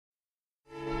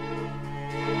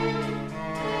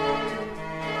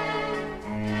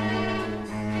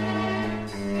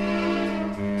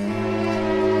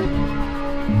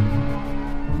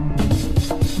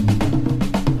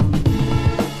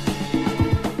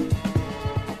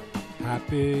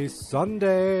Happy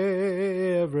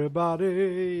Sunday,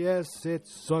 everybody. Yes,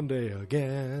 it's Sunday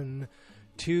again.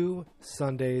 2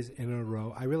 Sundays in a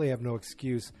row. I really have no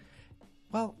excuse.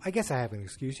 Well, I guess I have an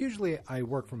excuse. Usually I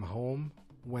work from home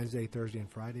Wednesday, Thursday,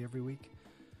 and Friday every week.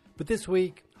 But this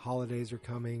week, holidays are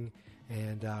coming,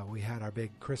 and we had our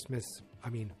big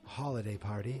holiday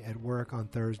party at work on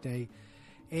Thursday.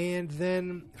 And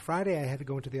then Friday I had to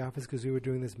go into the office because we were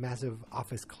doing this massive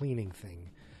office cleaning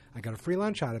thing. I got a free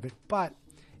lunch out of it, but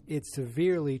it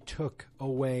severely took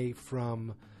away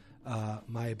from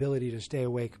my ability to stay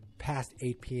awake past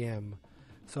 8 p.m.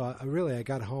 So I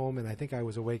got home, and I think I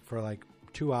was awake for like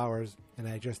 2 hours, and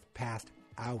I just passed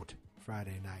out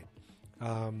Friday night.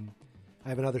 I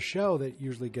have another show that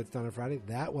usually gets done on Friday.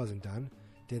 That wasn't done.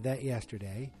 Did that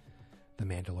yesterday. The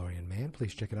Mandalorian Man.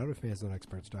 Please check it out at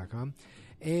fanszoneexperts.com.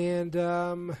 And,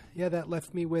 that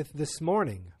left me with this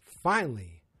morning,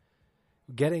 finally,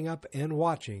 getting up and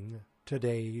watching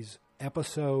today's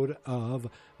episode of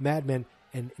Mad Men.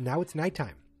 And now it's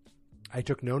nighttime. I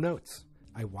took no notes.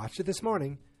 I watched it this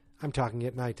morning. I'm talking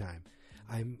at nighttime.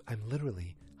 I'm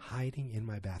literally hiding in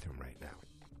my bathroom right now.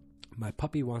 My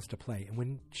puppy wants to play. And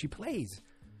when she plays,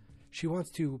 she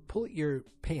wants to pull at your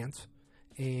pants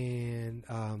and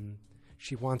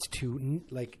she wants to,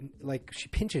 like she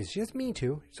pinches. She doesn't mean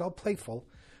to. It's all playful.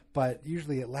 But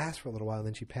usually it lasts for a little while, and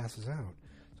then she passes out.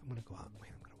 So I'm going to go out. Wait,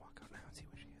 I'm going to walk out now and see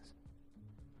what she is.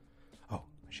 Oh,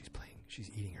 she's playing. She's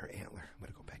eating her antler. I'm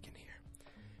going to go back in here.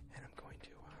 And I'm going to,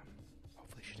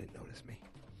 hopefully she didn't notice me.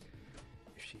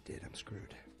 If she did, I'm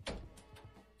screwed.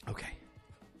 Okay,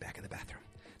 back in the bathroom.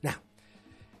 Now,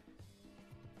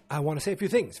 I want to say a few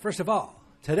things. First of all,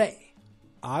 today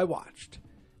I watched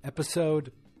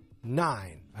episode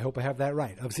 9, I hope I have that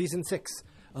right, of season 6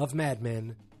 of Mad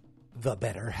Men, The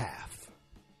Better Half.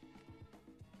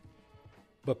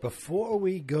 But before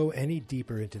we go any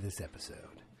deeper into this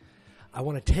episode, I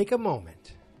want to take a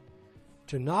moment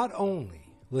to not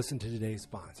only listen to today's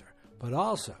sponsor, but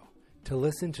also to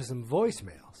listen to some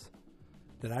voicemails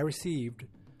that I received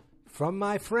from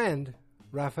my friend,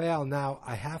 Raphael. Now,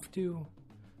 I have to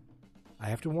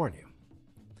warn you,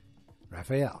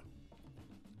 Raphael,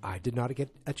 I did not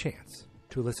get a chance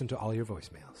to listen to all your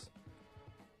voicemails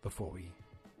before we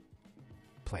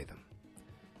play them.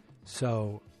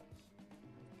 So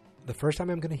the first time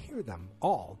I'm going to hear them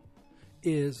all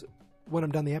is when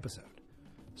I'm done the episode.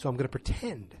 So I'm going to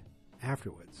pretend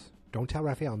afterwards. Don't tell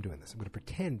Raphael I'm doing this. I'm going to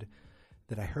pretend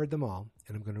that I heard them all,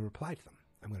 and I'm going to reply to them.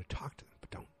 I'm going to talk to them, but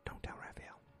don't tell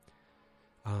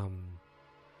Raphael.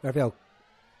 Raphael,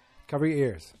 cover your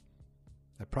ears.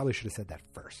 I probably should have said that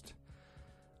first.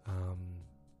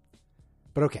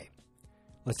 But okay,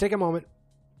 let's take a moment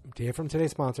to hear from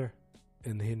today's sponsor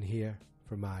and then hear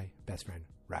from my best friend,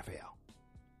 Raphael.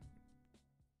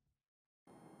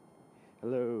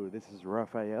 Hello, this is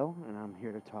Raphael, and I'm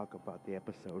here to talk about the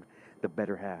episode, The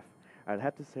Better Half. I'd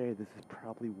have to say this is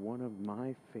probably one of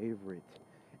my favorite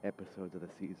episodes of the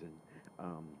season.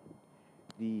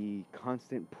 The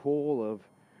constant pull of,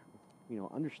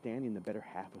 understanding the better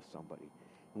half of somebody.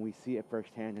 And we see it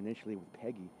firsthand initially with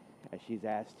Peggy as she's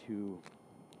asked to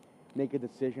make a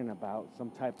decision about some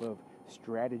type of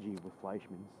strategy with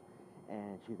Fleischmann's.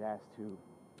 And she's asked to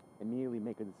immediately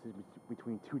make a decision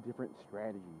between 2 different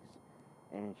strategies.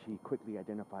 And she quickly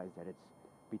identifies that it's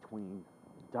between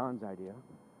Don's idea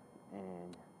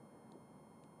and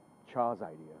Chaw's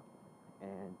idea.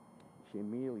 And she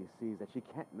immediately sees that she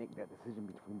can't make that decision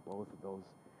between both of those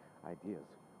ideas.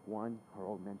 1, her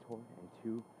old mentor, and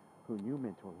 2, her new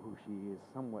mentor, who she is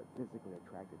somewhat physically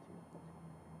attracted to.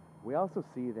 We also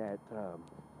see that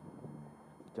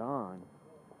Don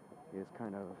is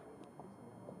kind of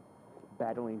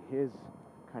battling his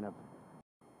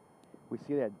we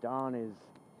see that Don is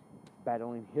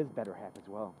battling his better half as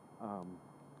well.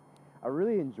 I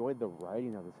really enjoyed the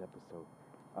writing of this episode,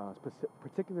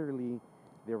 particularly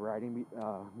the writing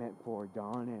meant for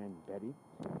Don and Betty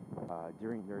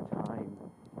during their time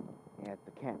at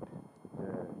the camp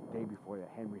the day before that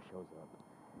Henry shows up.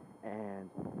 And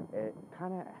it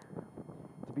kind of,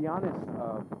 to be honest,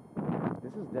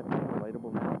 this is definitely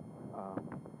relatable now.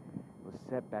 It was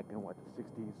set back in, the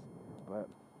 60s, but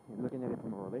looking at it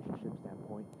from a relationship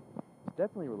standpoint, it's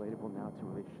definitely relatable now to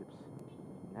relationships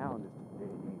now in this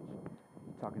day and age.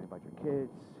 Talking about your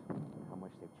kids, how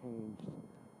much they've changed,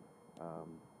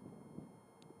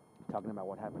 talking about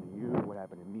what happened to you, what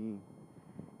happened to me.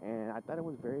 And I thought it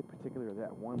was very particular,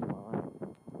 that one line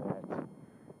that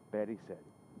Betty said,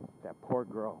 that poor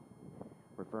girl,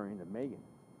 referring to Megan.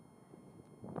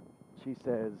 She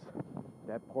says,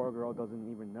 that poor girl doesn't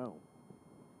even know.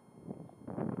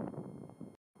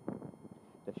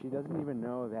 That she doesn't even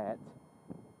know that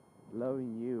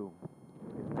loving you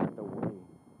is not the way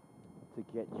to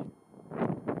get you.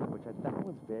 Which I thought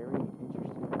was very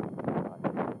interesting when you think about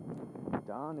it.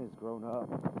 Don has grown up,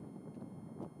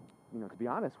 to be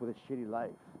honest, with a shitty life.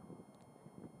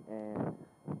 And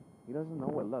he doesn't know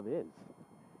what love is.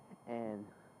 And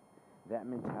that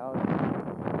mentality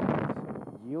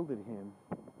has yielded him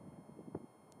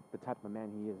the type of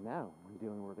man he is now in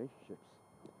dealing with relationships.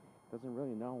 Doesn't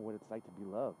really know what it's like to be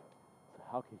loved. So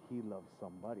how could he love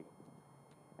somebody?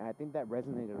 And I think that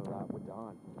resonated a lot with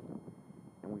Don.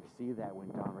 And we see that when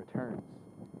Don returns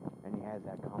and he has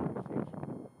that conversation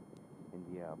in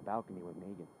the balcony with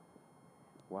Megan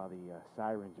while the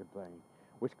sirens are playing.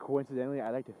 Which coincidentally,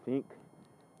 I like to think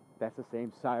that's the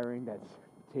same siren that's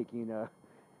taking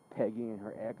Peggy and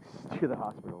her ex to the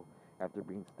hospital after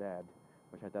being stabbed,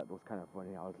 which I thought was kind of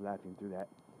funny. I was laughing through that.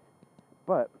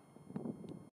 But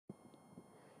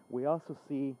we also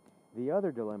see the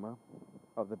other dilemma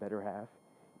of the better half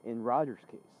in Roger's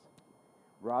case.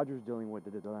 Roger's dealing with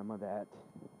the dilemma that,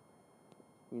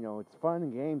 it's fun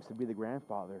and games to be the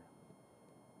grandfather,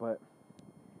 but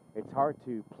it's hard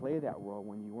to play that role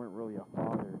when you weren't really a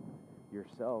father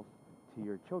yourself to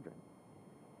your children.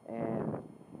 And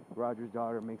Roger's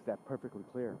daughter makes that perfectly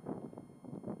clear.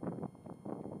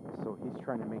 So he's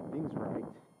trying to make things right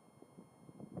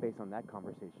based on that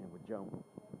conversation with Joan.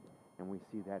 And we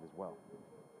see that as well.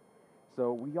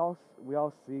 So we all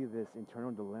see this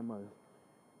internal dilemma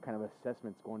kind of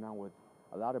assessments going on with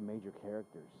a lot of major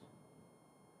characters.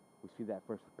 We see that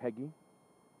first with Peggy.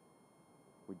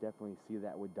 We definitely see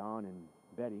that with Don and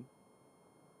Betty. We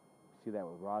see that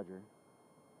with Roger.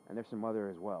 And there's some other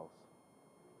as well.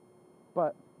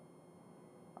 But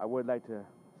I would like to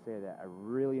say that I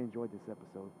really enjoyed this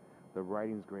episode. The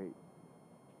writing's great.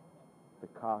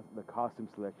 The costume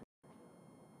selection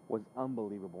was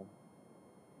unbelievable.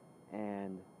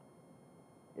 And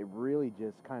it really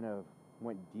just kind of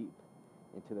went deep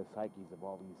into the psyches of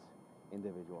all these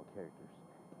individual characters.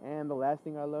 And the last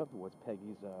thing I loved was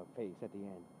Peggy's face at the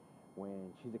end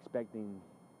when she's expecting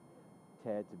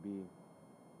Ted to be,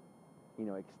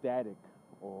 ecstatic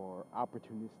or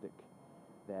opportunistic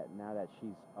that now that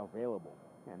she's available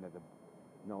and that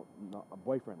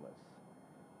boyfriendless.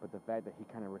 But the fact that he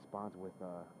kind of responds with,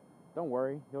 don't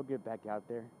worry, he'll get back out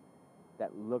there.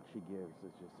 That look she gives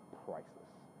is just priceless.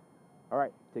 All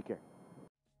right, take care.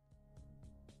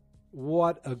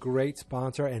 What a great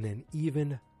sponsor and an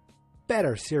even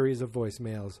better series of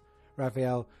voicemails.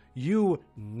 Raphael, you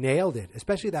nailed it,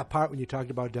 especially that part when you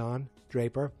talked about Don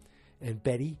Draper and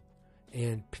Betty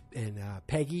and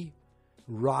Peggy,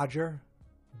 Roger,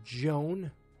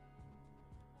 Joan,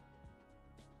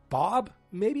 Bob,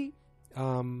 maybe,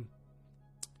 and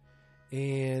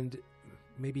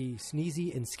maybe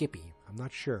Sneezy and Skippy. I'm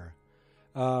not sure.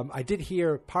 I did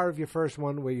hear part of your first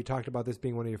one where you talked about this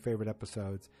being one of your favorite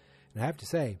episodes. And I have to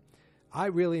say, I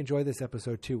really enjoyed this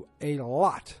episode too. A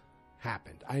lot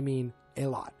happened. I mean, a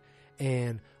lot.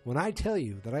 And when I tell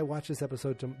you that I watched this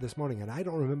episode this morning and I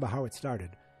don't remember how it started,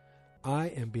 I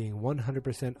am being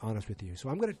 100% honest with you. So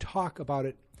I'm going to talk about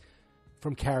it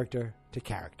from character to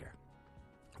character,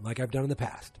 like I've done in the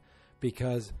past,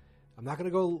 because I'm not going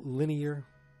to go linear.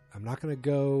 I'm not going to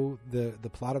go the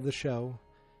plot of the show.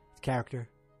 It's character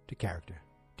to character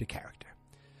to character.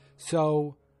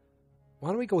 So why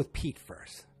don't we go with Pete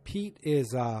first? Pete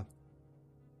is,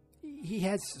 he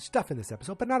has stuff in this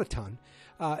episode, but not a ton.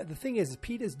 The thing is,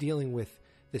 Pete is dealing with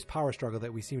this power struggle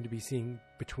that we seem to be seeing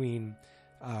between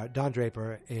Don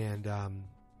Draper and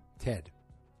Ted,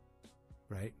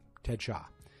 right? Ted Shaw.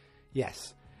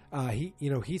 Yes.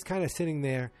 He's kind of sitting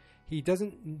there. He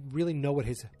doesn't really know what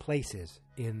his place is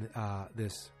in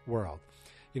this world.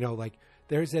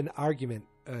 There's an argument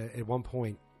at one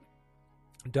point.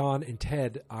 Don and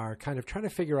Ted are kind of trying to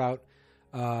figure out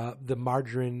the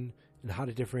margarine and how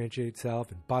to differentiate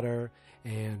itself, and butter,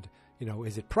 and,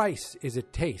 is it price? Is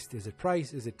it taste? Is it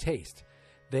price? Is it taste?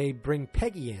 They bring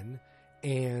Peggy in,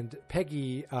 and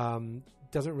Peggy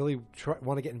doesn't really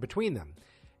want to get in between them.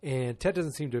 And Ted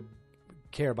doesn't seem to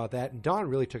care about that, and Don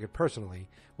really took it personally.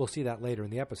 We'll see that later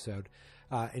in the episode.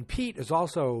 And Pete is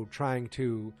also trying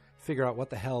to figure out what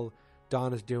the hell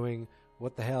Don is doing,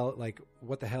 what the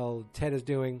hell Ted is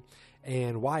doing,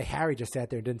 and why Harry just sat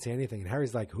there and didn't say anything. And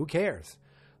Harry's like, who cares?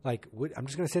 I'm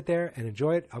just going to sit there and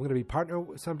enjoy it. I'm going to be partner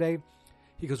someday.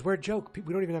 He goes, we're a joke.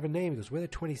 We don't even have a name. He goes, we're the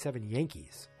 27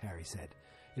 Yankees, Harry said.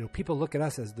 People look at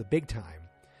us as the big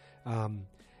time.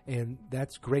 And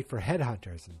that's great for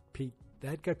headhunters. And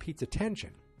that got Pete's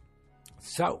attention.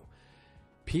 So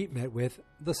Pete met with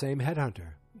the same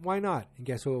headhunter. Why not? And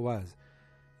guess who it was?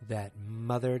 That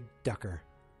Mother Ducker.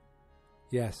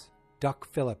 Yes, Duck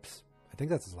Phillips. I think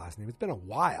that's his last name. It's been a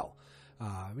while.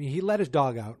 I mean, he let his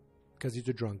dog out because he's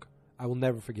a drunk. I will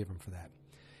never forgive him for that.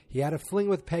 He had a fling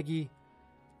with Peggy.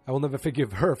 I will never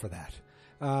forgive her for that.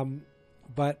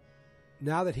 But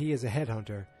now that he is a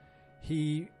headhunter,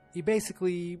 he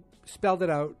basically spelled it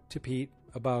out to Pete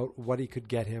about what he could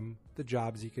get him, the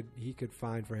jobs he could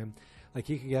find for him. Like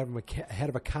he could get him a head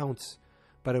of accounts,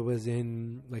 but it was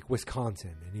in like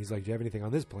Wisconsin. And he's like, do you have anything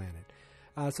on this planet?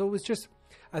 So it was just,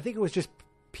 I think it was just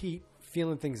Pete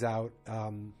feeling things out.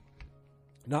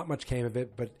 Not much came of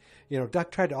it, but,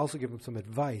 Duck tried to also give him some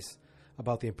advice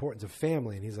about the importance of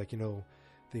family. And he's like,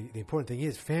 the important thing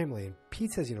is family. And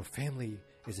Pete says, family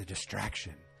is a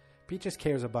distraction. Pete just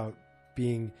cares about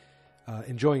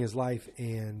enjoying his life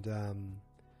and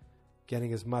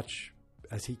getting as much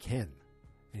as he can.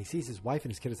 And he sees his wife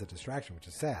and his kid as a distraction, which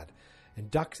is sad. And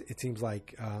Duck, it seems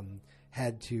like,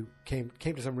 came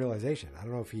to some realization. I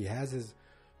don't know if he has his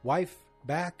wife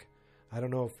back. I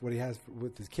don't know what he has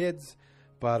with his kids.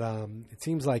 But it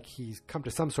seems like he's come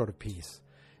to some sort of peace.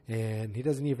 And he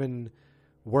doesn't even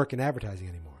work in advertising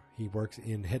anymore. He works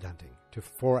in headhunting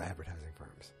for advertising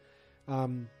firms.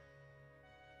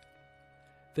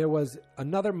 There was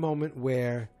another moment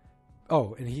where,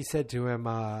 and he said to him,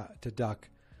 to Duck,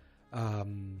 Duck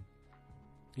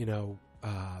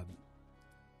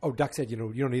said, you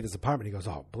don't need this apartment. He goes,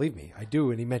 oh, believe me, I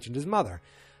do. And he mentioned his mother.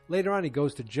 Later on, he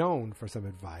goes to Joan for some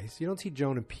advice. You don't see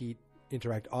Joan and Pete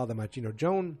interact all that much.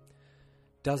 Joan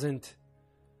doesn't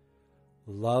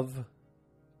love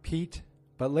Pete,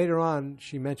 but later on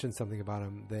she mentions something about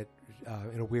him that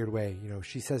in a weird way,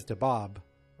 she says to Bob,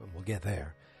 and we'll get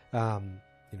there,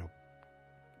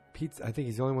 Pete's, I think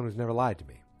he's the only one who's never lied to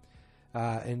me.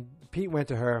 And Pete went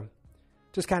to her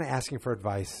just kind of asking for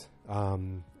advice,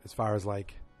 as far as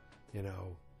like,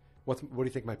 what do you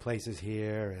think my place is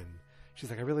here? And she's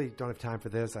like, I really don't have time for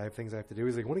this. I have things I have to do.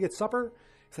 He's like, want to get supper?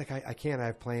 He's like, I can't. I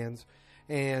have plans.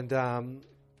 And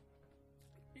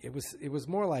it was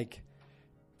more like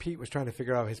Pete was trying to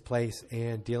figure out his place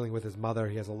and dealing with his mother.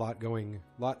 He has a lot going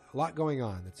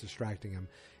on that's distracting him,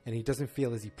 and he doesn't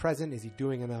feel, is he present? Is he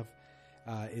doing enough?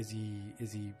 Is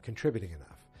he contributing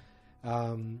enough?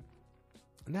 And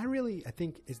that really, I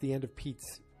think, is the end of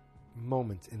Pete's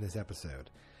moments in this episode.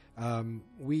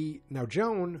 Now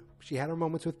Joan, she had her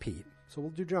moments with Pete, so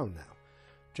we'll do Joan now.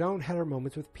 Joan had her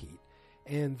moments with Pete.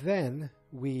 And then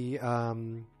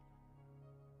Joan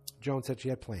said she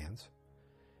had plans.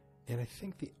 And I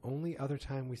think the only other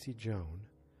time we see Joan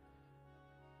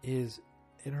is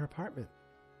in her apartment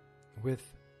with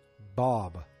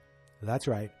Bob. That's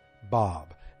right,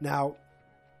 Bob. Now,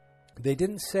 they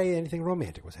didn't say anything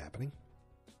romantic was happening.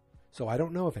 So I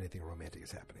don't know if anything romantic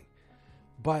is happening.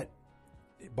 But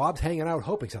Bob's hanging out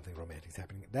hoping something romantic is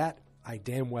happening. That I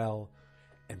damn well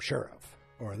am sure of.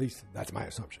 Or at least that's my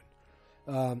assumption.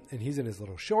 And he's in his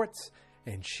little shorts,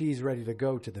 and she's ready to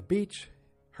go to the beach.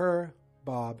 Her,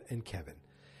 Bob, and Kevin.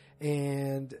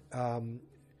 And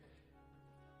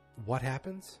what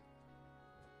happens?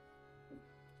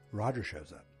 Roger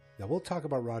shows up. Now, we'll talk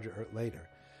about Roger later.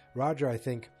 Roger, I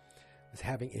think, is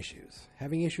having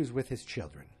issues with his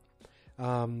children.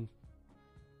 I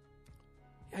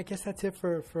guess that's it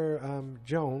for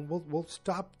Joan. We'll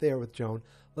stop there with Joan.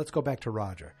 Let's go back to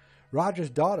Roger. Roger's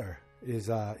daughter is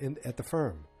at the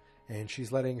firm, and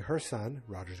she's letting her son,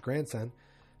 Roger's grandson,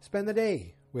 spend the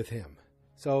day with him.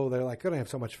 So they're like going to have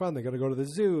so much fun. They're going to go to the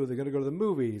zoo. They're going to go to the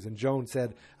movies. And Joan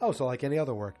said, "Oh, so like any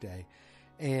other work day."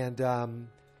 And it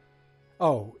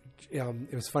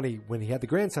was funny when he had the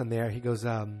grandson there. He goes,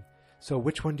 "So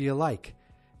which one do you like?"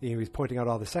 He was pointing out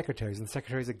all the secretaries, and the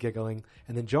secretaries are giggling.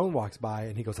 And then Joan walks by,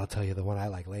 and he goes, "I'll tell you the one I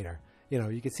like later."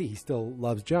 You can see he still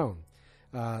loves Joan.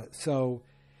 So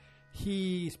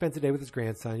he spends the day with his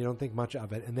grandson. You don't think much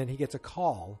of it. And then he gets a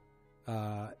call,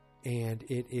 and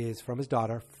it is from his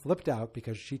daughter, flipped out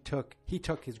because he took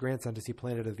his grandson to see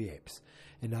Planet of the Apes.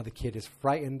 And now the kid is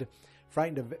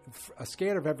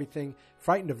scared of everything,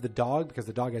 frightened of the dog because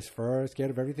the dog has fur, scared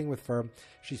of everything with fur.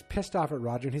 She's pissed off at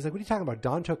Roger, and he's like, "What are you talking about?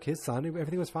 Don took his son.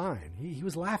 Everything was fine. He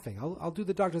was laughing. I'll do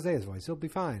the Dr. Zayas voice. He'll be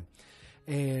fine."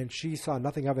 And she saw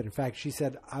nothing of it. In fact, she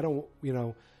said, "I don't,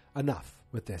 enough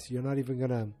with this. You're not even going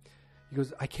to..." He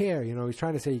goes, "I care." He's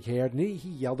trying to say he cared. And he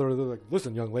yelled at her, like,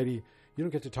 "Listen, young lady, you don't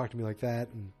get to talk to me like that."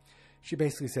 And she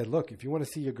basically said, "Look, if you want to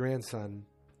see your grandson,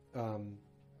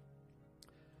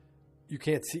 you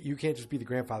can't just be the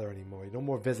grandfather anymore. No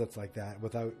more visits like that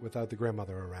without the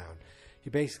grandmother around." He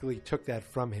basically took that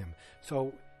from him.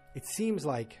 So it seems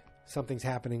like something's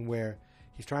happening where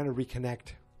he's trying to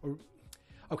reconnect.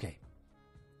 Okay.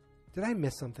 Did I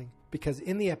miss something? Because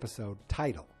in the episode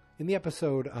title,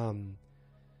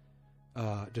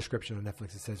 description on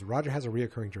Netflix. It says, Roger has a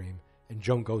reoccurring dream and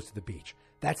Joan goes to the beach.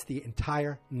 That's the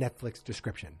entire Netflix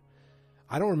description.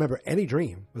 I don't remember any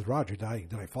dream with Roger.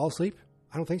 Did I fall asleep?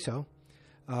 I don't think so.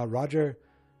 Roger,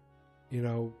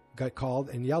 got called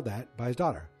and yelled at by his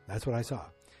daughter. That's what I saw.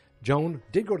 Joan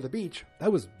did go to the beach.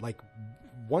 That was like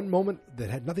one moment that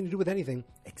had nothing to do with anything,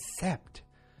 except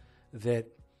that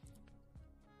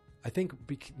I think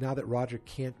now that Roger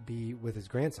can't be with his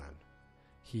grandson,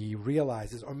 he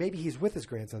realizes, or maybe he's with his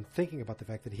grandson thinking about the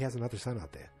fact that he has another son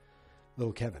out there,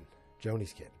 little Kevin,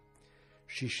 Joni's kid.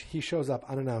 He shows up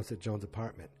unannounced at Joan's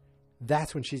apartment.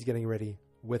 That's when she's getting ready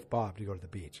with Bob to go to the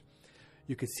beach.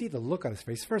 You could see the look on his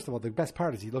face. First of all, the best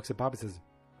part is he looks at Bob and says,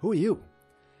 "Who are you?"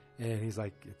 And he's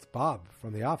like, "It's Bob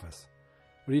from the office.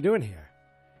 What are you doing here?"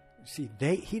 See,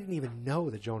 he didn't even know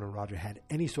that Joan and Roger had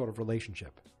any sort of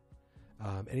relationship,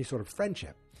 any sort of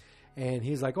friendship. And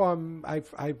he's like, "Oh,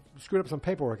 I screwed up some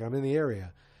paperwork. I'm in the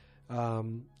area."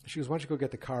 She goes, "Why don't you go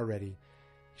get the car ready?"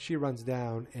 She runs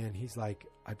down, and he's like,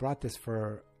 "I brought this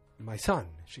for my son."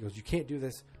 She goes, "You can't do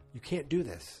this. You can't do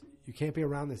this. You can't be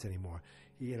around this anymore."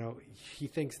 He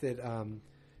thinks that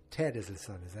Ted is his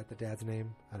son. Is that the dad's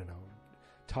name? I don't know.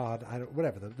 Todd.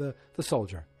 Whatever. The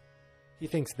soldier. He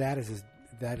thinks that is his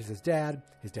dad.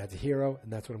 His dad's a hero,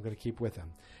 and that's what I'm going to keep with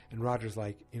him. And Roger's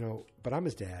like, but I'm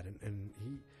his dad, and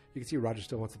you can see Roger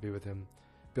still wants to be with him.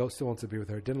 Bill still wants to be with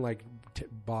her. Didn't like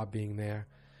Bob being there.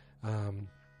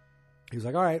 He was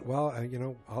like, "All right, well,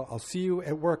 I'll see you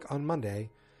at work on Monday."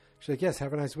 She's like, "Yes,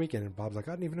 have a nice weekend." And Bob's like,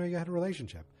 "I didn't even know you had a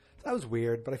relationship." So that was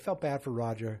weird, but I felt bad for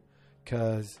Roger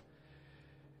because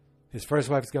his first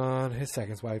wife's gone, his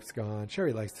second wife's gone. Sure,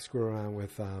 he likes to screw around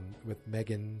with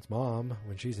Megan's mom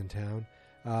when she's in town.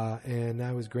 And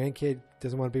now his grandkid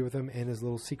doesn't want to be with him, and his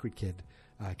little secret kid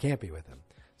can't be with him.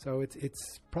 So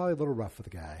it's probably a little rough for the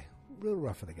guy.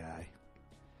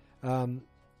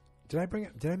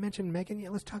 Did I mention Megan? Yeah,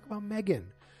 let's talk about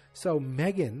Megan. So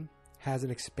Megan has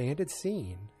an expanded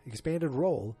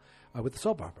role with the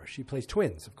soap opera. She plays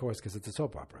twins, of course, because it's a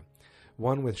soap opera.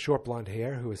 One with short blonde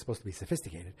hair who is supposed to be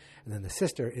sophisticated, and then the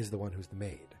sister is the one who's the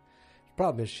maid. The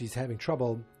problem is she's having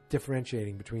trouble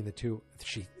differentiating between the two,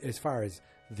 as far as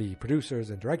the producers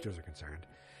and directors are concerned.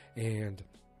 And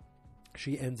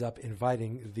she ends up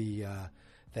inviting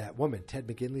that woman, Ted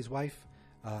McGinley's wife,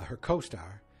 her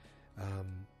co-star,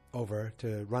 over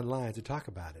to run lines and talk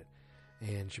about it.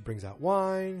 And she brings out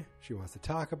wine. She wants to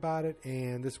talk about it.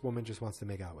 And this woman just wants to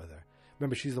make out with her.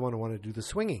 Remember, she's the one who wanted to do the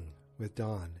swinging with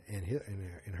Don and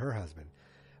her husband.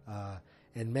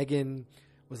 And Megan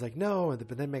was like, "No."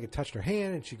 But then Megan touched her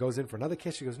hand, and she goes in for another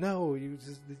kiss. She goes, "No, you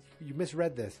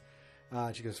misread this."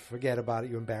 She goes, "Forget about it.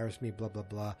 You embarrassed me, blah, blah,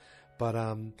 blah." But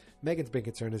Megan's big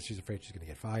concern is she's afraid she's going to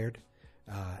get fired.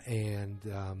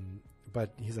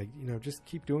 But he's like, just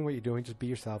keep doing what you're doing. Just be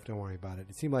yourself. Don't worry about it.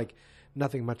 It seemed like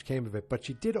nothing much came of it. But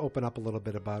she did open up a little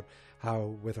bit about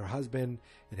how with her husband,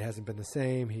 it hasn't been the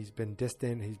same. He's been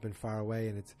distant. He's been far away.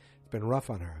 And it's been rough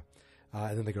on her.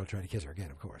 And then the girl tried to kiss her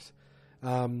again, of course.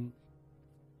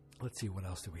 Let's see. What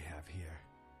else do we have here?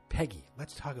 Peggy.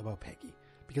 Let's talk about Peggy.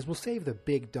 Because we'll save the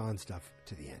big Dawn stuff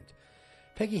to the end.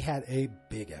 Peggy had a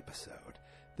big episode.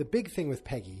 The big thing with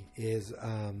Peggy is...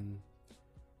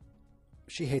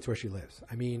 she hates where she lives.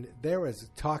 I mean, there was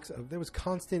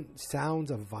constant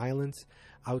sounds of violence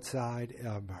outside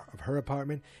of her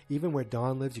apartment. Even where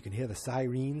Dawn lives, you can hear the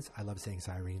sirens. I love saying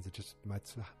sirens. It's just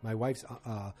my wife's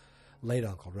late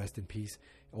uncle, rest in peace,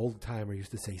 old timer,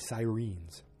 used to say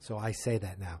sirens. So I say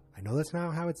that now. I know that's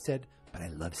not how it's said, but I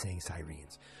love saying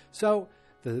sirens. So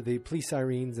the police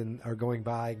sirens are going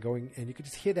by, and you could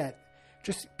just hear that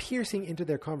just piercing into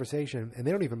their conversation, and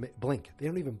they don't even blink. They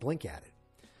don't even blink at it.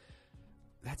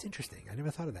 That's interesting. I never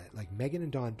thought of that. Like Megan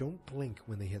and Dawn don't blink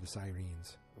when they hear the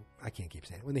sirens. I can't keep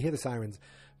saying it. When they hear the sirens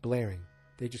blaring,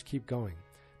 they just keep going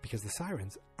because the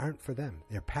sirens aren't for them.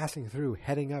 They're passing through,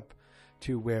 heading up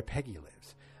to where Peggy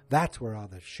lives. That's where all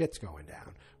the shit's going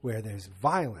down, where there's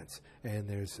violence and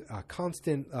there's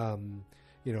constant,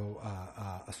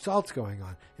 assaults going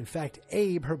on. In fact,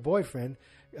 Abe, her boyfriend,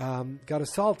 got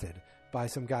assaulted by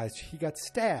some guys. He got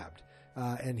stabbed.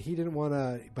 And he didn't want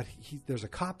to, but there's a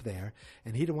cop there,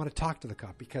 and he didn't want to talk to the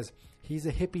cop because he's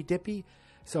a hippy-dippy.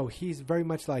 So he's very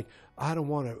much like, I don't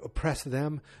want to oppress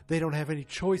them. They don't have any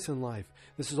choice in life.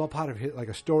 This is all part of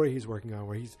a story he's working on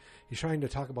where he's trying to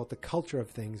talk about the culture of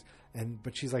things.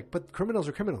 But she's like, but criminals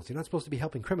are criminals. You're not supposed to be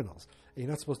helping criminals. You're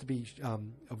not supposed to be,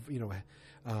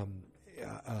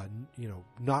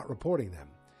 not reporting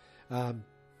them.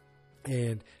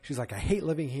 And she's like, I hate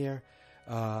living here.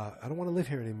 I don't want to live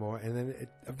here anymore. And then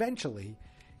eventually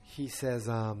he says,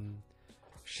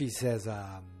 he says,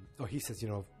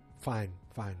 fine,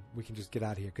 we can just get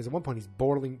out of here. Because at one point he's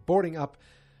boarding up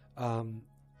a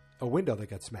window that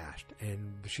got smashed.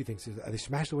 And she thinks, they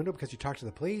smashed the window because you talked to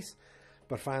the police?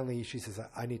 But finally she says,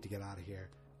 I need to get out of here.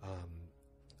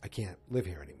 I can't live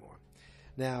here anymore.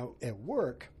 Now, at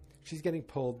work, she's getting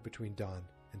pulled between Dawn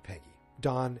and Peggy.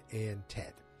 Dawn and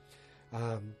Ted.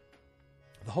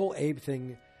 The whole Abe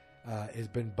thing has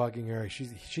been bugging her.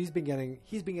 He's been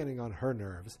getting on her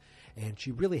nerves, and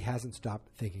she really hasn't stopped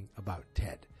thinking about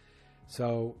Ted.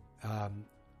 So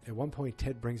at one point,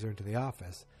 Ted brings her into the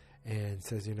office and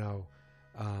says,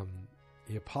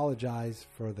 he apologized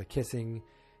for the kissing.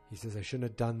 He says, I shouldn't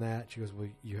have done that. She goes, well,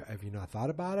 have you not thought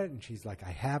about it? And she's like,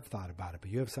 I have thought about it, but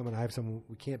you have someone, I have someone.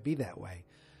 We can't be that way.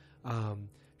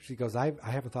 She goes, I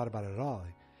haven't thought about it at all.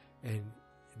 And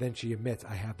then she admits,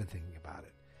 I have been thinking about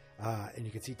it. And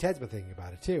you can see Ted's been thinking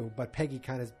about it too, but Peggy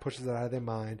kind of pushes it out of their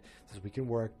mind, says, we can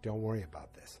work, don't worry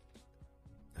about this.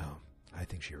 I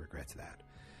think she regrets that.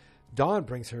 Dawn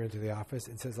brings her into the office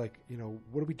and says, like,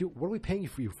 what do we do? What are we paying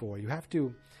you for? You have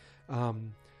to,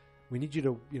 we need you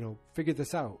to, figure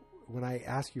this out when I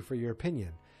ask you for your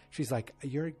opinion. She's like,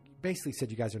 you're basically said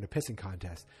you guys are in a pissing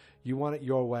contest. You want it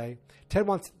your way. Ted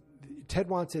wants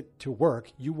it to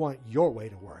work. You want your way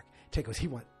to work. Ted goes,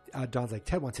 Dawn's like,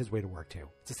 Ted wants his way to work too.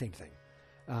 It's the same thing.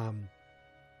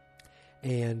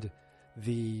 And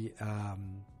the,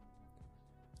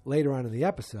 later on in the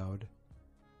episode,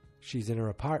 she's in her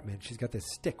apartment. She's got this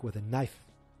stick with a knife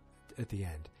at the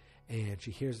end. And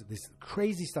she hears this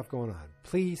crazy stuff going on.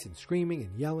 Police and screaming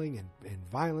and yelling and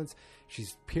violence.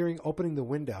 She's opening the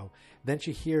window. Then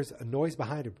she hears a noise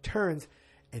behind her, turns,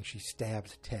 and she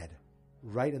stabs Ted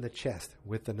right in the chest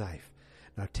with the knife.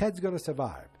 Now, Ted's going to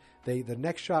survive. The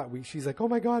next shot, she's like, oh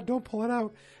my God, don't pull it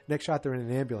out. Next shot, they're in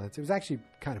an ambulance. It was actually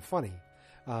kind of funny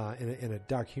in a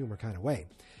dark humor kind of way.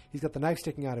 He's got the knife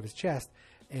sticking out of his chest,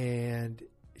 and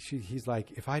he's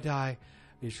like, if I die,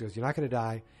 she goes, you're not going to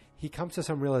die. He comes to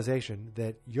some realization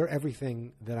that you're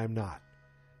everything that I'm not.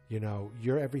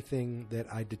 You're everything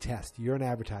that I detest. You're in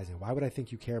advertising. Why would I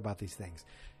think you care about these things?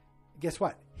 Guess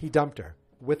what? He dumped her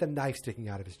with a knife sticking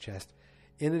out of his chest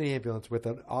in an ambulance with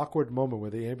an awkward moment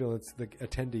where the ambulance, the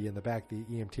attendee in the back, the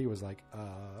EMT was like, I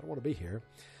don't want to be here.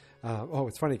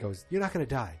 It's funny. He goes, you're not going to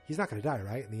die. He's not going to die,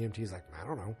 right? And the EMT is like, I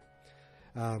don't know.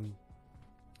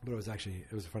 But it was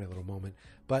a funny little moment.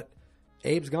 But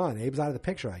Abe's gone. Abe's out of the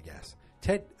picture, I guess.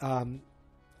 Ted,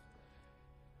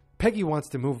 Peggy wants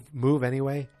to move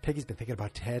anyway. Peggy's been thinking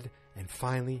about Ted, and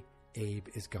finally Abe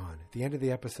is gone. At the end of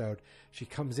the episode, she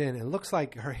comes in and it looks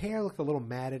like her hair looked a little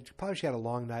matted. Probably she had a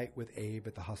long night with Abe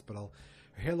at the hospital.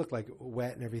 Her hair looked like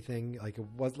wet and everything. Like it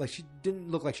was like she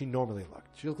didn't look like she normally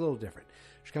looked. She looked a little different.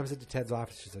 She comes into Ted's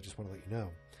office. She says, I just want to let you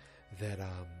know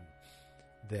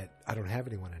that I don't have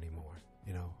anyone anymore.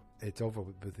 It's over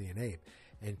with me and Abe.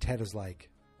 And Ted is like,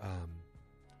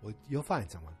 well, you'll find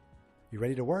someone. You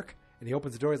ready to work? And he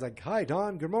opens the door. He's like, hi,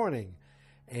 Dawn. Good morning.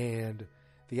 And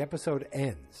the episode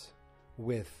ends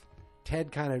with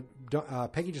Ted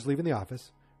Peggy just leaving the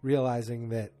office, realizing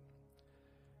that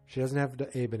she doesn't have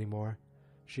Abe anymore.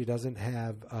 She doesn't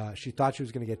have, she thought she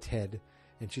was going to get Ted,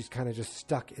 and she's kind of just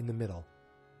stuck in the middle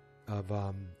of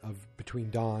between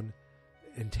Dawn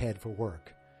and Ted for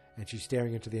work. And she's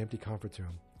staring into the empty conference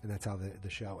room, and that's how the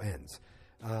show ends.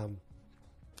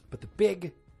 But the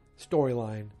big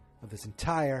storyline of this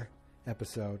entire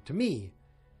episode, to me,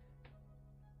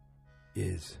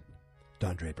 is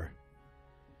Don Draper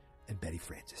and Betty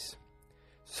Francis.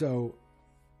 So,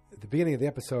 at the beginning of the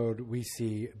episode, we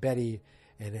see Betty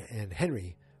and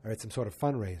Henry are at some sort of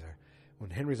fundraiser. When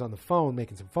Henry's on the phone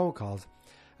making some phone calls,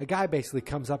 a guy basically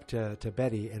comes up to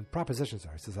Betty and propositions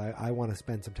her. Says, I want to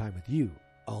spend some time with you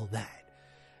all night.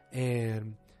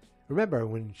 And remember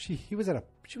when she was at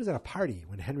a party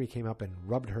when Henry came up and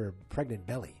rubbed her pregnant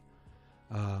belly.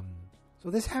 So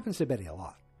this happens to Betty a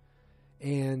lot.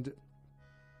 And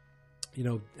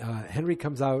Henry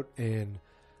comes out and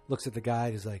looks at the guy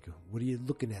and he's like, what are you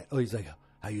looking at? Oh, he's like,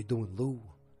 how you doing, Lou?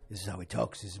 This is how he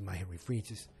talks. This is my Henry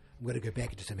Francis. I'm going to go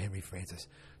back into some Henry Francis.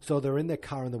 So they're in their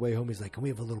car on the way home. He's like, can we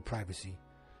have a little privacy?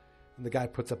 And the guy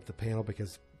puts up the panel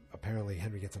because apparently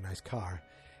Henry gets a nice car.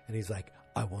 And he's like,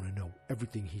 I want to know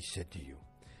everything he said to you.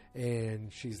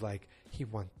 And she's like, he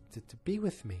wanted to be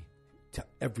with me. To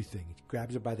everything. He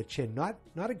grabs her by the chin. Not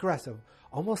aggressive.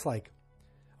 Almost like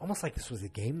this was a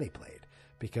game they played.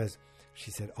 Because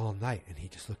she said all night. And he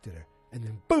just looked at her. And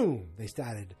then boom, they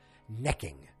started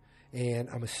necking. And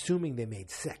I'm assuming they made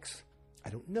sex. I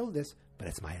don't know this, but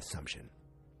it's my assumption.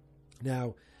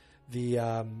 Now,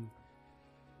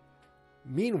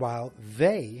 meanwhile,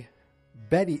 Betty,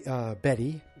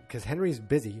 because Henry's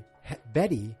busy,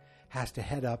 Betty has to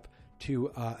head up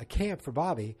to a camp for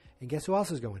Bobby. And guess who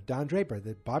else is going? Don Draper.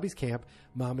 Bobby's camp,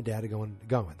 mom and dad are going.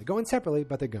 They're going separately,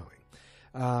 but they're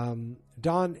going.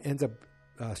 Don ends up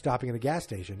stopping at a gas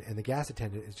station, and the gas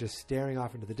attendant is just staring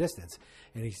off into the distance.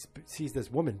 And he sees this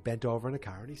woman bent over in a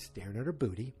car, and he's staring at her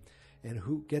booty. And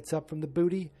who gets up from the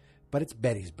booty? But it's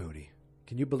Betty's booty.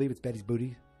 Can you believe it's Betty's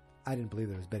booty? I didn't believe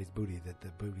that it was Betty's booty, that the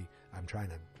booty, I'm trying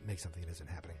to make something that isn't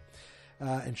happening.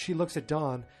 And she looks at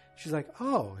Don. She's like,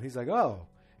 oh. He's like, oh.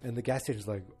 And the gas station's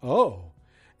like, oh.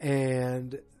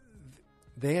 And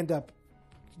they end up,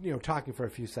 talking for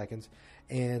a few seconds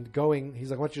and going.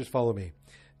 He's like, why don't you just follow me?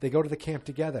 They go to the camp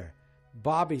together.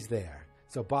 Bobby's there.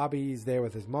 So Bobby's there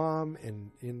with his mom.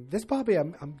 And this Bobby,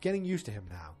 I'm getting used to him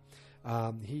now.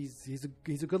 He's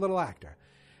a good little actor.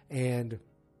 And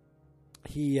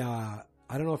he, I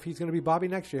don't know if he's going to be Bobby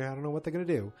next year. I don't know what they're going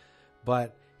to do.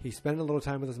 But he's spending a little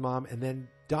time with his mom. And then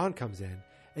Don comes in.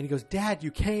 And he goes, Dad,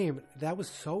 you came. That was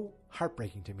so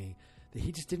heartbreaking to me that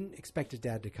he just didn't expect his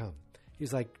dad to come.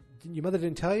 He's like, your mother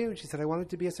didn't tell you? And she said, I wanted it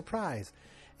to be a surprise.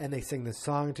 And they sing this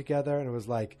song together. And it was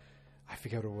like, I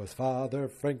forget what it was. Father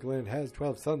Franklin has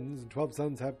 12 sons, and 12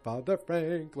 sons have Father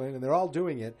Franklin. And they're all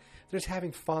doing it. They're just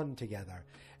having fun together.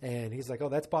 And he's like, oh,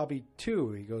 that's Bobby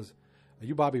 2. He goes, are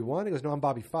you Bobby 1? He goes, no, I'm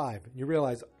Bobby 5. And you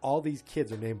realize all these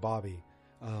kids are named Bobby,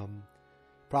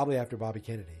 probably after Bobby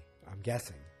Kennedy, I'm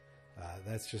guessing.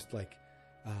 That's just like,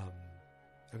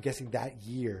 I'm guessing that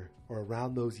year or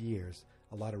around those years,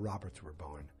 a lot of Roberts were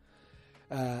born.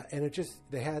 And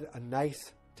they had a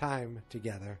nice time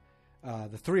together,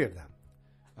 the three of them.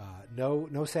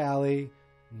 No Sally,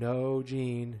 no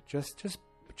Gene,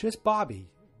 just Bobby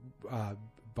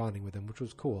bonding with him, which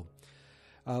was cool.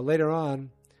 Later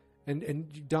on,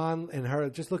 and Don and her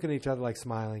just looking at each other like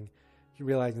smiling,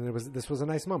 realizing this was a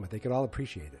nice moment. They could all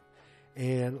appreciate it.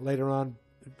 And later on,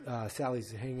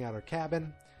 Sally's hanging out her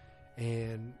cabin,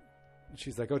 and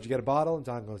she's like, oh, did you get a bottle? And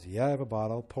Don goes, yeah, I have a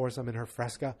bottle. Pours some in her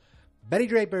Fresca. Betty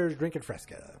Draper's drinking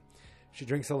Fresca. She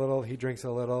drinks a little, he drinks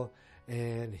a little,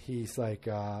 and he's like,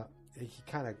 he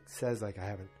kind of says like, I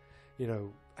haven't,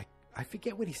 I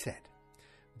forget what he said,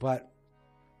 but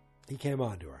he came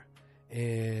on to her,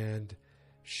 and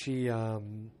she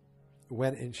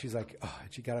went, and she's like, oh,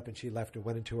 and she got up and she left and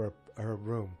went into her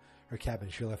room, her cabin.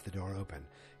 She left the door open.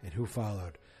 And who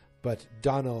followed? But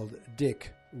Donald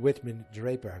Dick Whitman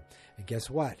Draper. And guess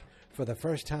what? For the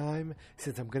first time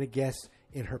since, I'm going to guess,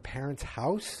 in her parents'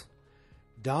 house,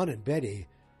 Don and Betty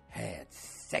had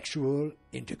sexual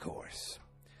intercourse.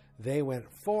 They went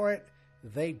for it.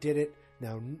 They did it.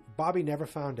 Now, Bobby never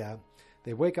found out.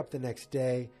 They wake up the next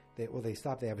day. They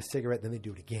stop. They have a cigarette. Then they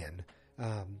do it again.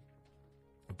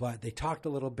 But they talked a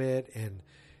little bit, and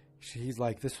he's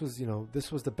like, this was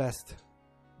the best.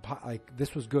 Like,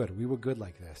 this was good. We were good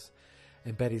like this.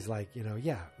 And Betty's like,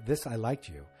 yeah, I liked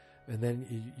you. And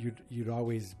then you'd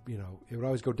always, it would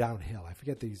always go downhill. I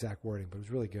forget the exact wording, but it was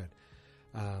really good.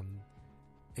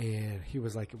 And he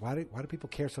was like, why do people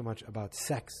care so much about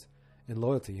sex and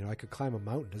loyalty? I could climb a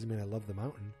mountain. Doesn't mean I love the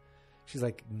mountain. She's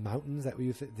like, mountains? That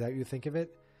you think of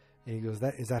it? And he goes,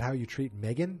 is that how you treat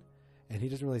Megan? And he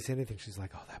doesn't really say anything. She's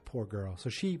like, oh, that poor girl. So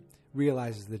she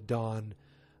realizes that Don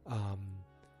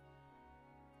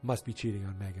must be cheating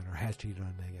on Megan, or has cheated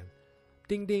on Megan.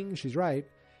 Ding, ding. She's right.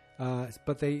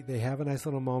 But they have a nice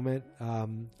little moment.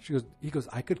 He goes,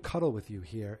 I could cuddle with you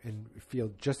here and feel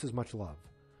just as much love.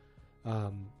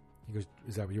 He goes,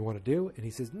 is that what you want to do? And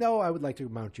he says, no, I would like to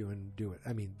mount you and do it.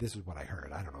 I mean, this is what I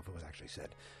heard. I don't know if it was actually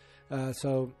said.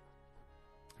 So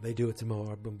they do it some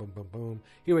more. Boom, boom, boom, boom.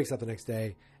 He wakes up the next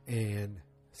day, and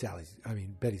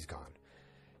Betty's gone.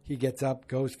 He gets up,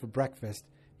 goes for breakfast.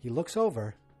 He looks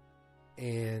over,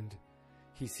 and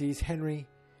he sees Henry,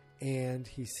 and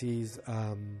he sees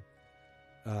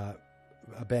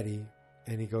Betty,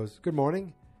 and he goes, good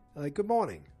morning. Like, good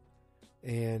morning.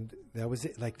 And that was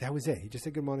it. Like, that was it. He just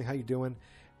said, good morning, how you doing?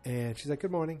 And she's like,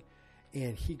 good morning.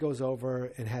 And he goes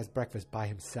over and has breakfast by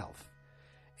himself.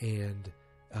 And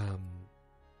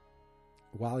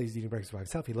while he's eating breakfast by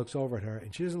himself, he looks over at her,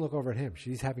 and she doesn't look over at him.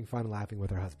 She's having fun laughing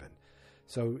with her husband.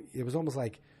 So it was almost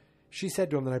like she said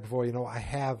to him the night before,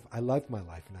 I love my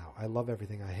life now. I love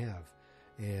everything I have.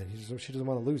 And she doesn't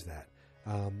want to lose that.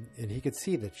 And he could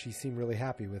see that she seemed really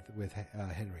happy with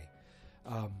Henry.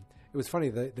 It was funny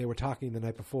that they were talking the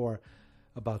night before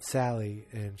about Sally,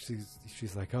 and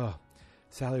she's like, oh,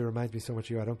 Sally reminds me so much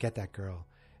of you. I don't get that girl.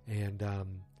 And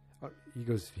he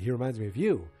goes, he reminds me of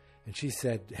you. And she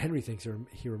said, Henry thinks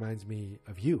he reminds me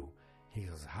of you. He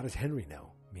goes, how does Henry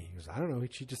know me? He goes, I don't know.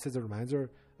 She just says it reminds her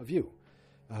of you.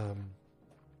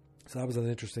 So that was an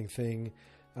interesting thing.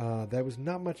 There was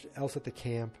not much else at the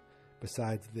camp.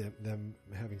 besides them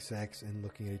having sex and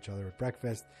looking at each other at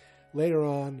breakfast. Later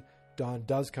on, Dawn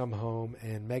does come home,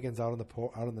 and Megan's out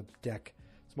on the deck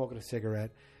smoking a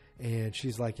cigarette, and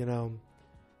she's like,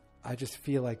 I just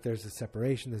feel like there's a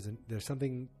separation. There's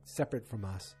something separate from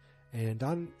us. And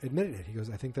Don admitted it. He goes,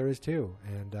 I think there is too.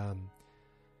 And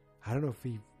I don't know if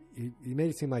he made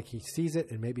it seem like he sees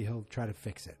it and maybe he'll try to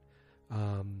fix it.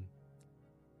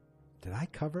 Did I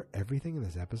cover everything in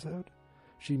this episode?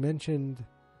 She mentioned,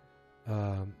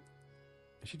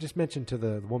 she just mentioned to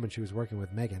the woman she was working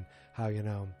with, Megan, how,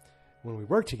 when we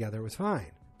worked together, it was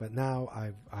fine. But now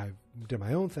I've done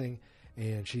my own thing,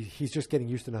 and he's just getting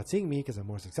used to not seeing me because I'm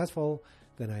more successful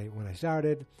than when I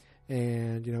started.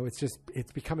 And,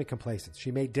 it's becoming complacent.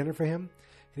 She made dinner for him,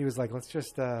 and he was like, let's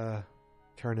just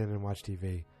turn in and watch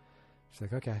TV. She's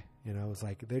like, okay. It was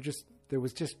like there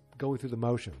was just going through the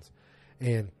motions.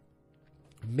 And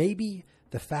maybe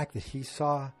the fact that he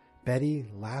saw Betty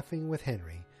laughing with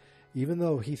Henry, even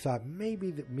though he thought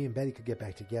maybe that me and Betty could get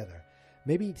back together,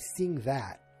 maybe seeing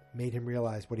that made him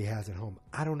realize what he has at home.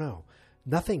 I don't know.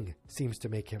 Nothing seems to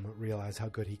make him realize how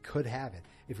good he could have it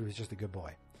if he was just a good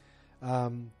boy.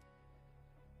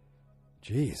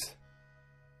 Geez.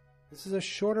 This is a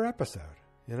shorter episode,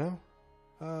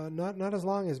 Not as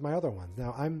long as my other ones.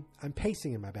 Now, I'm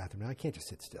pacing in my bathroom. Now, I can't just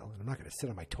sit still, and I'm not going to sit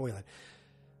on my toilet.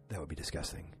 That would be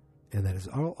disgusting. And that is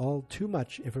all too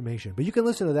much information. But you can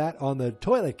listen to that on the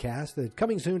Toilet Cast, that's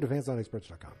coming soon to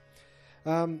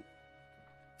fansonexperts.com.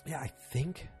 I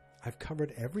think I've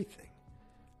covered everything.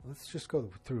 Let's just go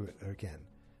through it again.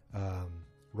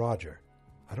 Roger.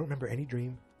 I don't remember any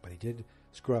dream, but he did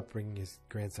screw up bringing his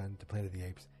grandson to Planet of the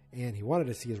Apes. And he wanted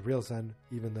to see his real son,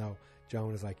 even though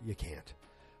Joan is like, you can't.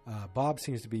 Bob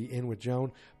seems to be in with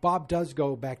Joan. Bob does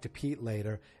go back to Pete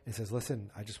later and says, listen,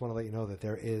 I just want to let you know that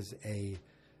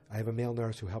I have a male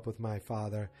nurse who helped with my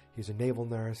father. He's a naval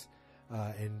nurse.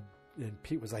 And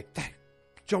Pete was like,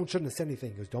 Joan shouldn't have said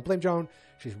anything. He goes, don't blame Joan.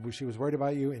 She was worried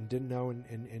about you and didn't know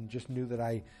and just knew that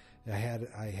I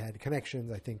had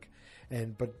connections, I think.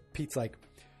 But Pete's like,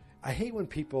 I hate when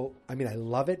people, I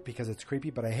love it because it's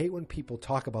creepy, but I hate when people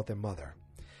talk about their mother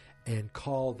and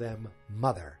call them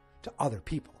mother to other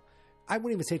people. I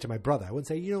wouldn't even say it to my brother. I wouldn't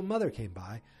say, mother came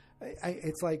by.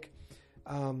 It's like,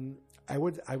 I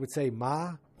would say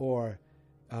ma or,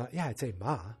 I'd say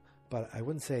ma, but I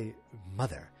wouldn't say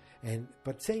mother.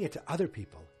 But saying it to other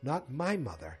people, not my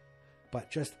mother, but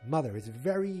just mother, is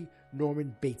very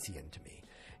Norman Batesian to me.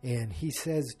 And he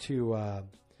says to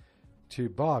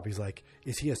Bob, he's like,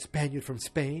 is he a Spaniard from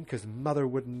Spain? Because mother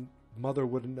wouldn't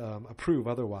approve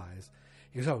otherwise.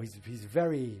 He goes, oh, he's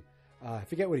very, I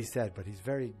forget what he said, but he's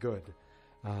very good.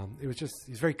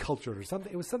 He's very cultured or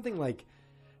something. It was something like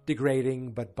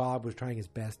degrading, but Bob was trying his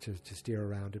best to steer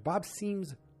around it. Bob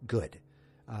seems good.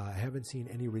 I haven't seen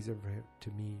any reason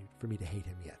for me to hate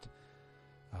him yet.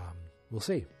 We'll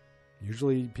see.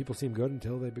 Usually people seem good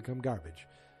until they become garbage.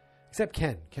 Except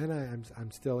Ken. Ken,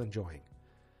 I'm still enjoying.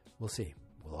 We'll see.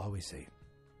 We'll always see.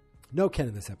 No Ken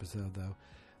in this episode, though.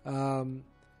 And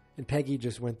Peggy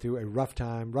just went through a rough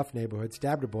time, rough neighborhood,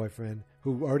 stabbed her boyfriend,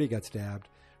 who already got stabbed.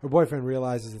 Her boyfriend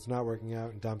realizes it's not working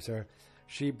out and dumps her.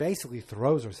 She basically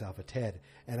throws herself at Ted.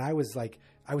 And I was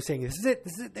saying, this is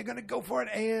it. They're going to go for it.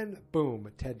 And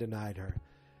boom, Ted denied her.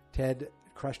 Ted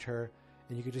crushed her,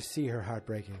 and you could just see her heart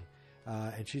breaking.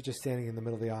 And she's just standing in the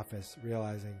middle of the office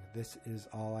realizing, this is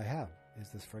all I have, is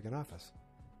this friggin' office.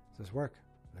 Does this work?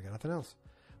 I got nothing else.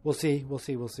 We'll see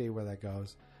where that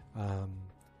goes. I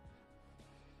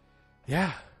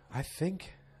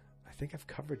think I've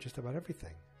covered just about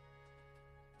everything.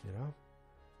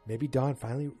 Maybe Don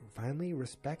finally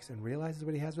respects and realizes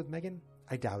what he has with Megan.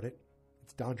 I doubt it.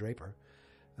 It's Don Draper.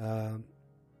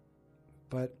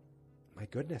 But my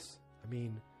goodness,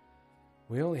 we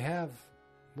only have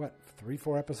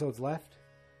 3-4 episodes left,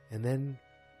 and then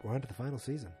we're on to the final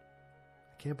season.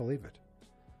 I can't believe it.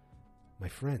 My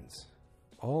friends,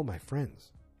 all my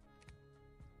friends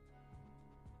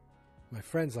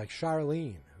like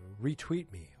Charlene, who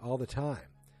retweet me all the time,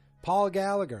 Paul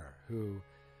Gallagher, who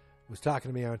was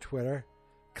talking to me on Twitter,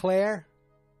 Claire,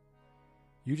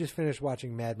 you just finished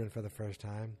watching Mad Men for the first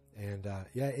time, and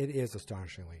it is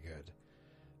astonishingly good.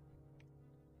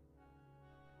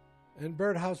 And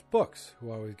Birdhouse Books,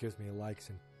 who always gives me likes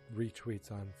and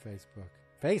retweets on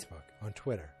Facebook, on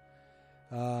Twitter.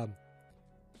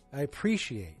 I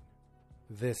appreciate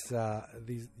this,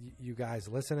 you guys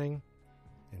listening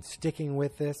and sticking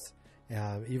with this,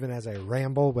 even as I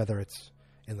ramble, whether it's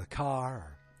in the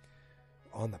car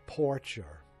or on the porch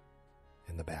or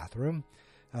in the bathroom.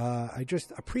 I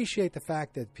just appreciate the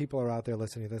fact that people are out there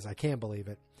listening to this. I can't believe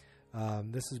it.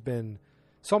 This has been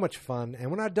So much fun, and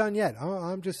we're not done yet.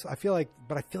 I feel like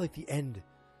the end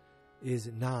is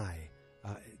nigh.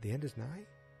 The end is nigh?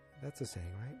 That's a saying,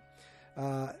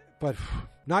 right? But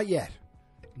not yet.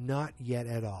 Not yet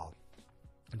at all.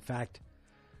 In fact,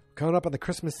 coming up on the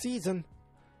Christmas season,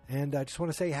 and I just want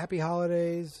to say happy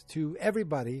holidays to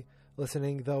everybody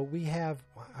listening, though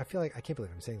I feel like, I can't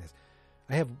believe I'm saying this.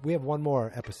 We have one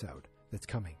more episode that's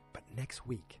coming, but next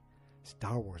week,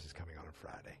 Star Wars is coming on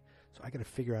Friday. So I got to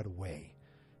figure out a way.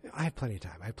 I have plenty of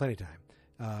time.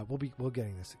 We'll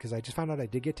getting this, because I just found out I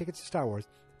did get tickets to Star Wars,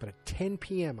 but at 10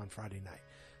 p.m. on Friday night.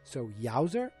 So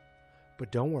yowzer,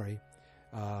 but don't worry.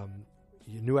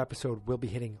 Your new episode will be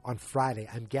hitting on Friday.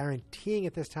 I'm guaranteeing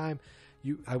at this time,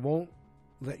 I won't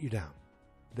let you down.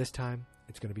 This time,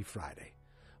 it's going to be Friday.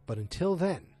 But until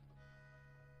then,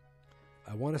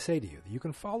 I want to say to you that you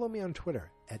can follow me on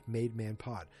Twitter at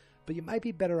MadeManPod. But you might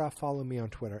be better off following me on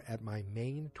Twitter at my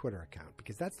main Twitter account,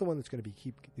 because that's the one that's going to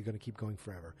keep going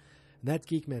forever. And that's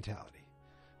Geek Mentality.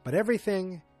 But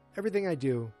everything I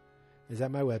do is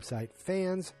at my website,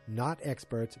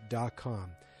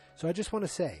 fansnotexperts.com. So I just want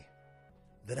to say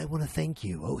that I want to thank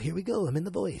you. Oh, here we go. I'm in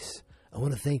the voice. I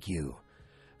want to thank you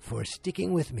for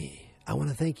sticking with me. I want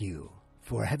to thank you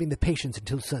for having the patience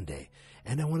until Sunday.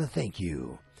 And I want to thank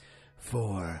you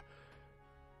for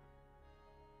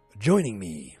joining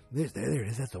me. There it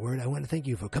is. That's the word. I want to thank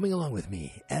you for coming along with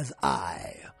me as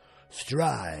I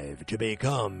strive to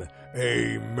become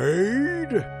a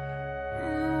made man.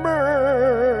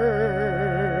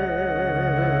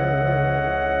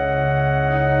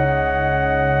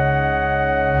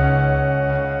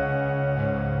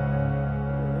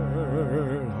 I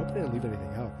hope they didn't leave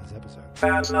anything out in this episode.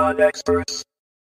 Fans Not Experts.